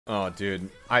Oh, dude.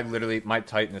 My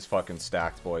Titan is fucking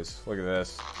stacked, boys. Look at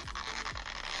this.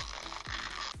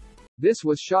 This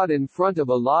was shot in front of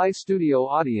a live studio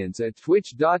audience at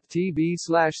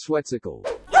twitch.tv/Sweatcicle.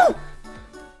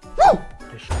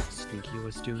 The shot Stinky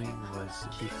was doing was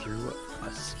he threw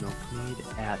a smoke grenade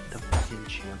at the fucking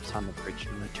champs on the bridge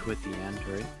and the two at the end,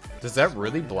 right? Does that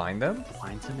really blind them?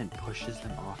 Blinds them and pushes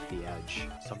them off the edge.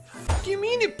 Sometimes. What do you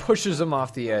mean it pushes them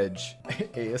off the edge?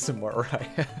 ASMR,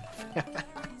 right?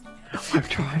 I'm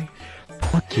trying.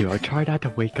 Fuck you. I try not to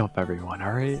wake up everyone,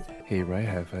 alright? Hey,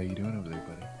 Ryhaf, how you doing over there,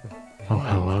 buddy? Oh,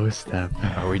 hello, Steph.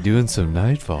 Are we doing some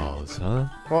nightfalls, huh?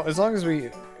 Well, as long as we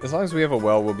have a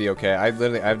well, we'll be okay. I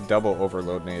have double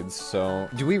overload nades, so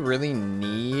do we really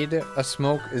need a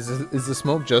smoke? Is the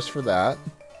smoke just for that?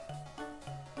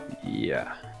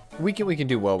 Yeah. We can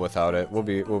do well without it. We'll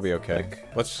be okay.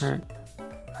 Let's try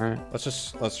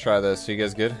this. So you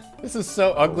guys good? This is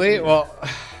so ugly. Well,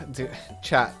 dude,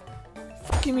 chat.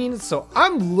 Fuck you mean it's so?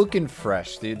 I'm looking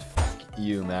fresh, dude.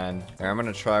 You, man. Right, I'm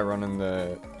gonna try running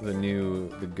the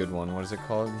good one. What is it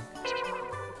called?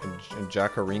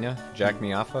 Jack Arena? Jack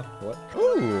Miafa? What?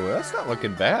 Ooh, that's not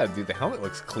looking bad, dude. The helmet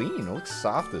looks clean. It looks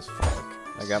soft as fuck.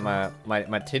 I got my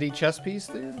titty chest piece,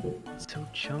 dude. It's so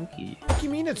chunky. What do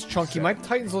you mean it's chunky? My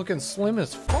Titan's looking slim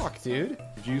as fuck, dude.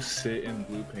 Did you sit in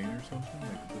blue paint or something?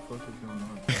 Like, what the fuck is going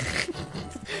on?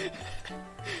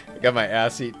 I got my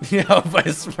ass eaten out by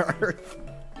Smurf.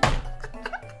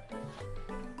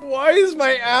 Why is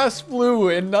my ass blue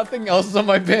and nothing else on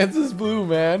my pants is blue,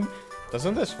 man?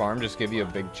 Doesn't this farm just give you a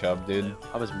big chub, dude?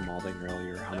 I was molding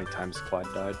earlier how many times Clyde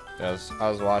died. I was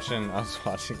watching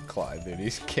Clyde, dude.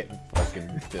 He's getting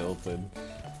fucking tilted.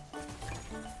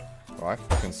 Oh, I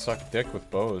fucking suck dick with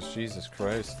bows. Jesus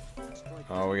Christ.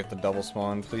 Oh, we get the double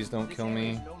spawn. Please don't kill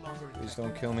me. Please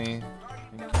don't kill me.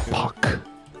 Fuck.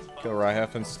 Kill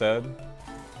Ryhef instead.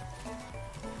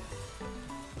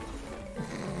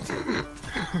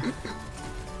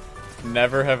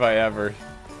 Never have I ever.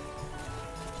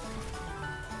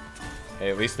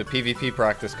 Hey, at least the PvP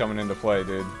practice coming into play,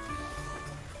 dude.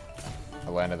 I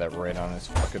landed that right on his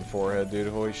fucking forehead, dude.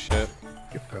 Holy shit.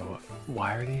 Bro,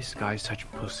 why are these guys such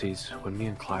pussies? When me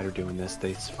and Clyde are doing this,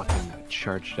 they fucking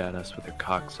charged at us with their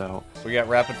cocks out. We got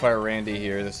rapid fire Randy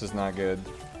here. This is not good.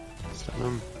 Stun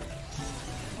them.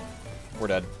 We're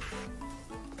dead.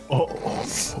 Oh.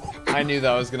 I knew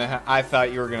that was gonna I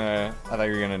thought you were gonna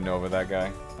Nova that guy.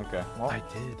 Okay. Well, I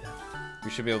did. we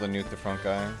should be able to nuke the front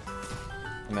guy.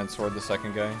 And then sword the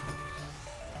second guy.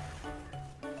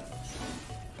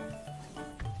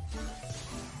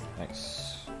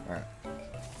 Nice. Alright.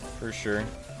 For sure.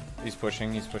 He's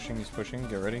pushing.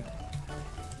 Get ready.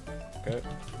 Okay.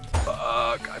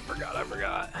 Fuck, I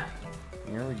forgot.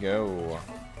 Here we go.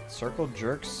 Circle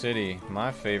Jerk City.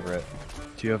 My favorite.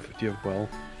 Do you have well?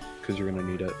 Because you're gonna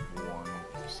need it. One,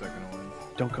 second one.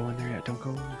 Don't go in there yet. Don't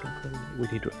go. We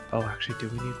need. Oh, actually, do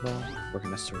we need well? We're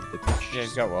gonna serve the bitch. Yeah,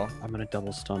 he's got well. I'm gonna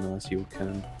double stun unless you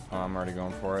can. Oh, I'm already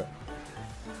going for it.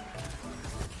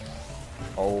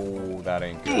 Oh, that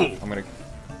ain't good.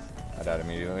 I died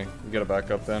immediately. We gotta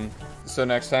back up then. So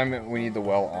next time we need the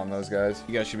well on those guys.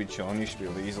 You guys should be chilling. You should be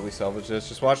able to easily salvage this.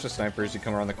 Just watch the snipers. You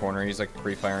come around the corner. He's like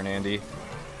pre-firing Andy.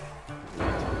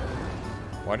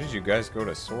 Why did you guys go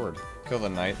to sword? Kill the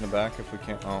knight in the back if we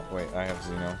can't. Oh, wait. I have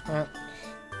Xeno.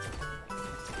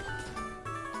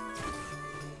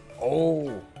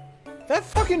 Oh. That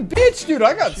fucking bitch, dude.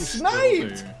 I got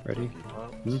sniped. Ready?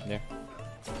 Yeah.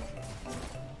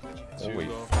 Holy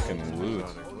fucking loot.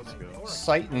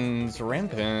 Sightons,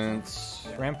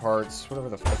 ramparts, whatever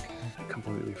the fuck. I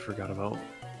completely forgot about.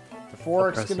 The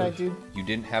forks, Oppressive. good night, dude. You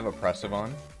didn't have oppressive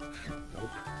on? Nope.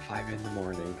 5 in the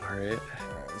morning. Alright.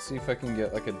 Alright, let's see if I can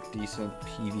get like a decent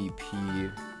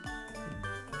PvP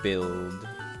build.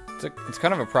 It's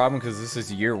kind of a problem because this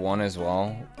is year 1 as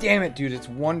well. Damn it, dude, it's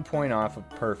 1 point off of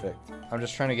perfect. I'm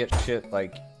just trying to get shit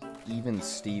like even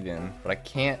Steven, but I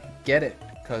can't get it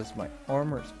because my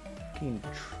armor's fucking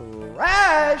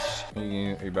trash. Are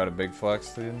you about a big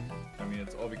flex, dude? I mean,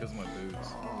 it's all because of my boots.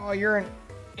 Oh, you're an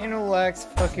Intellect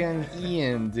fucking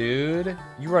Ian, dude.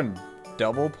 You run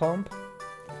double pump?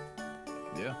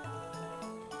 Yeah.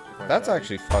 That's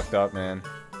actually fucked up, man.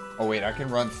 Oh wait, I can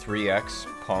run 3x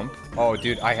pump. Oh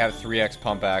dude, I have 3x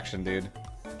pump action, dude.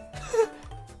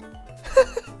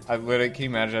 I literally, can you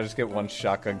imagine I just get one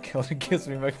shotgun kill and it gives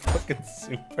me my fucking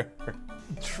super.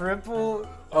 Triple.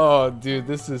 Oh dude,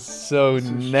 this is so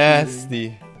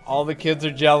nasty. All the kids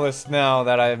are jealous now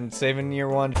that I'm saving year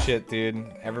 1 shit, dude.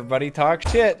 Everybody talk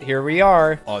shit. Here we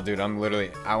are. Oh dude, I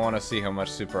want to see how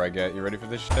much super I get. You ready for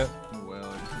this shit? Well,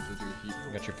 I just need to do a heat.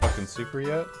 You got your fucking super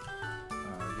yet?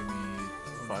 Give me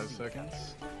 5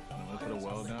 seconds. And I put a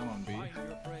well down on B.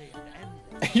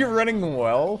 You're running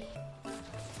well? Oh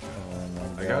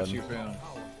my I God. got you, fam.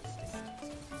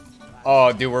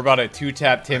 Oh, dude, we're about to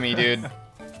two-tap Timmy, dude.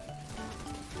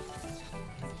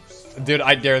 Dude,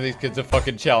 I dare these kids to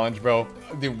fucking challenge, bro.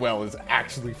 The well is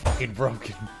actually fucking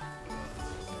broken.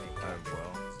 I have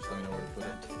well. Just let me know where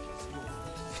to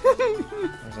put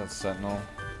it. Where's that sentinel?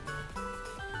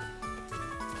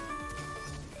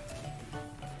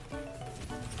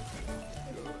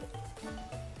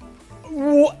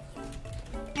 What?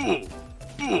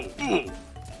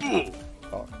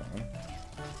 Oh, man.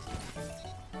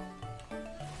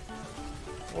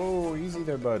 Whoa, easy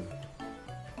there, bud.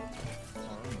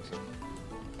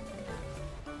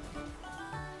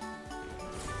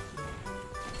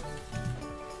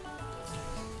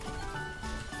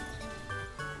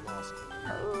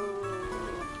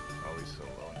 Oh, he's so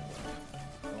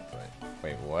low. Don't fight.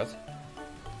 Wait, what?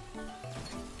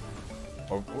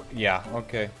 Oh, yeah,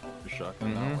 okay. Your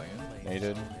shotgun not land.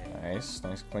 Nated. Nice,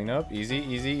 nice cleanup. Easy,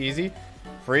 easy, easy.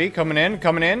 Free, coming in,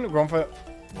 coming in. Going for...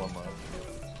 One left.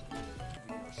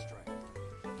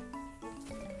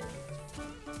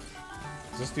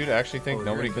 Does this dude actually think Oh,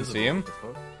 nobody you're can see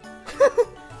invisible. him? What the fuck?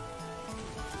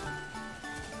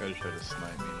 Guy just tried to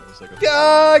snipe me and it was like a...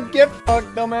 God, get fucked,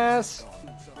 dumbass.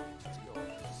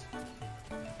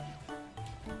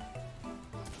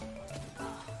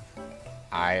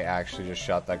 I actually just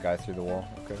shot that guy through the wall.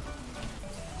 Okay.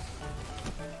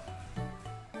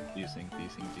 Decent.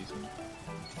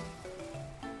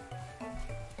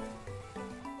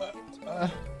 I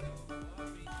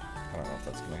don't know if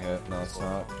that's gonna hit. No, it's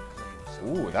not.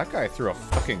 Ooh, that guy threw a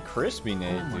fucking crispy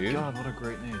nade, Oh my dude. god, what a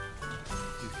great nade.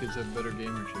 These kids have better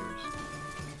gamer chairs.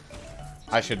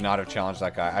 I should not have challenged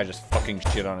that guy. I just fucking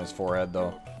shit on his forehead,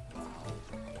 though.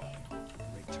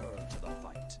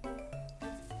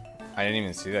 I didn't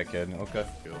even see that kid. Okay.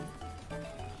 Killed.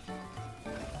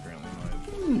 Apparently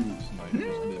my sniper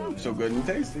just didn't So hit. good and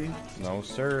tasty. No,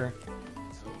 sir.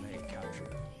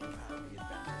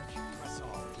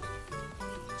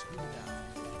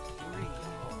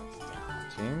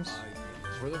 Teams?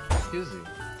 Where the fuck is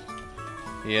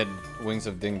he? He had wings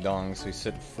of ding dong, so he's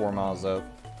sitting 4 miles up.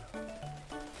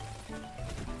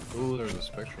 Ooh, there's a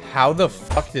spectral. How the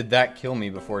fuck did that kill me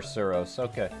before Suros?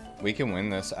 Okay. We can win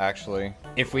this, actually.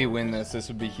 If we win this, this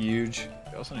would be huge.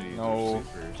 They also need to use No. their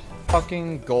supers.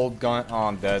 Fucking gold gun. Oh,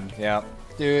 I'm dead. Yeah.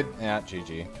 Dude. Yeah,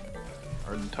 GG.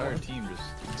 Our entire team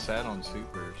just sat on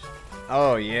supers.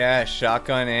 Oh, yeah.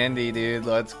 Shotgun Andy, dude.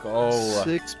 Let's go.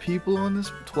 6 people on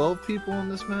this, 12 people on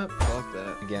this map? Fuck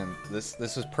that. Again, this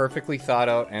was perfectly thought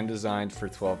out and designed for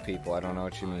 12 people. I don't know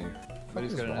what you mean. But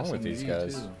he's What is got an wrong with these SMG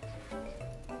guys? too.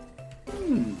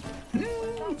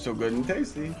 So good and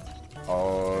tasty.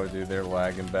 Oh, dude, they're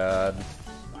lagging bad.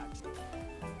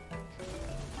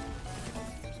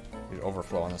 Dude,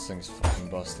 overflow on this thing's fucking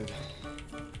busted.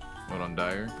 What, on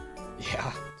Dire?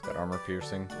 Yeah, it's got armor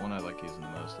piercing. The one I like using the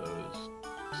most though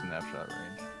is snapshot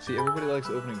range. See, everybody likes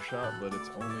opening shot, but it's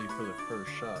only for the first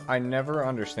shot. I never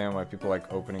understand why people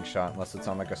like opening shot unless it's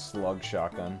on like a slug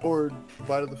shotgun. Or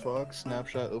Bite of the Fox,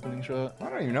 snapshot, opening shot. I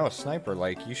don't even know a sniper.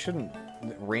 Like, you shouldn't.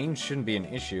 Range shouldn't be an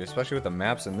issue, especially with the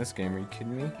maps in this game. Are you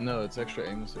kidding me? No, it's extra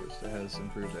aim assist. It has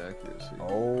improved accuracy.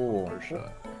 Oh. First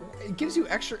shot. It gives you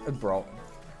extra. Bro.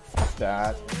 Fuck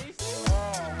that.